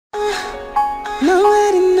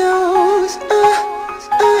Nobody knows,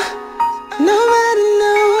 nobody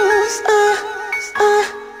knows,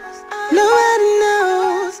 nobody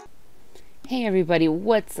knows. Hey everybody,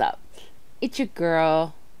 what's up? It's your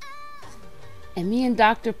girl, and me and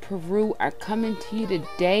Dr. Peru are coming to you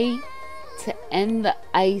today to end the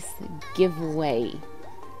ice giveaway.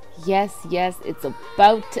 Yes, it's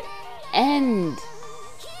about to end.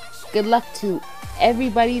 Good luck to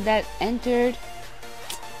everybody that entered.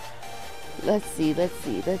 Let's see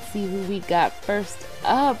who we got first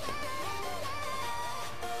up.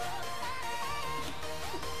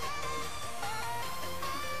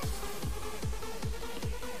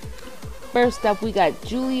 First up, we got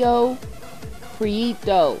Julio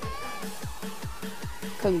Prieto.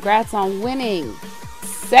 Congrats on winning.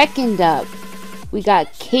 Second up, we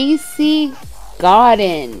got Casey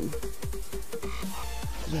Godin.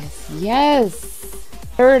 Yes.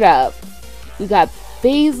 Third up, we got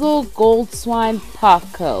Basil Goldswine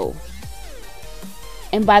Paco.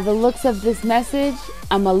 And by the looks of this message,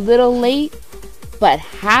 I'm a little late, but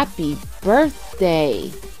happy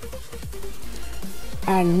birthday.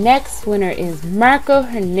 Our next winner is Marco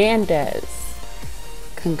Hernandez.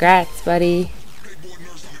 Congrats, buddy.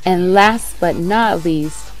 And last but not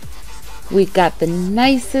least, we got the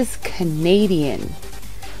nicest Canadian.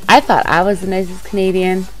 I thought I was the nicest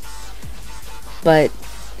Canadian, but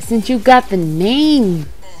since you got the name,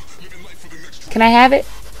 can I have it?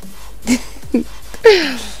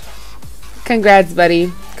 Congrats,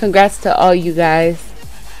 buddy. Congrats to all you guys.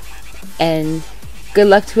 And good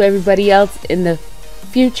luck to everybody else in the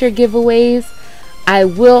future giveaways. I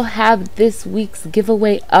will have this week's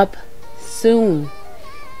giveaway up soon.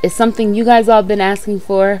 It's something you guys all been asking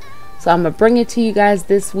for, so I'm gonna bring it to you guys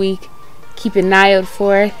this week. Keep an eye out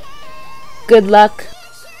for it. Good luck.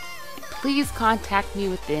 Please contact me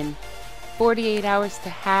within 48 hours to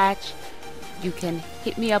hatch. You can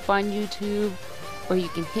hit me up on YouTube, or you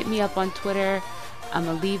can hit me up on Twitter. I'm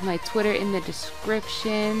gonna leave my Twitter in the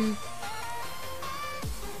description.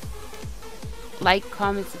 Like,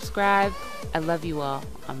 comment, subscribe. I love you all.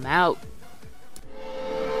 I'm out.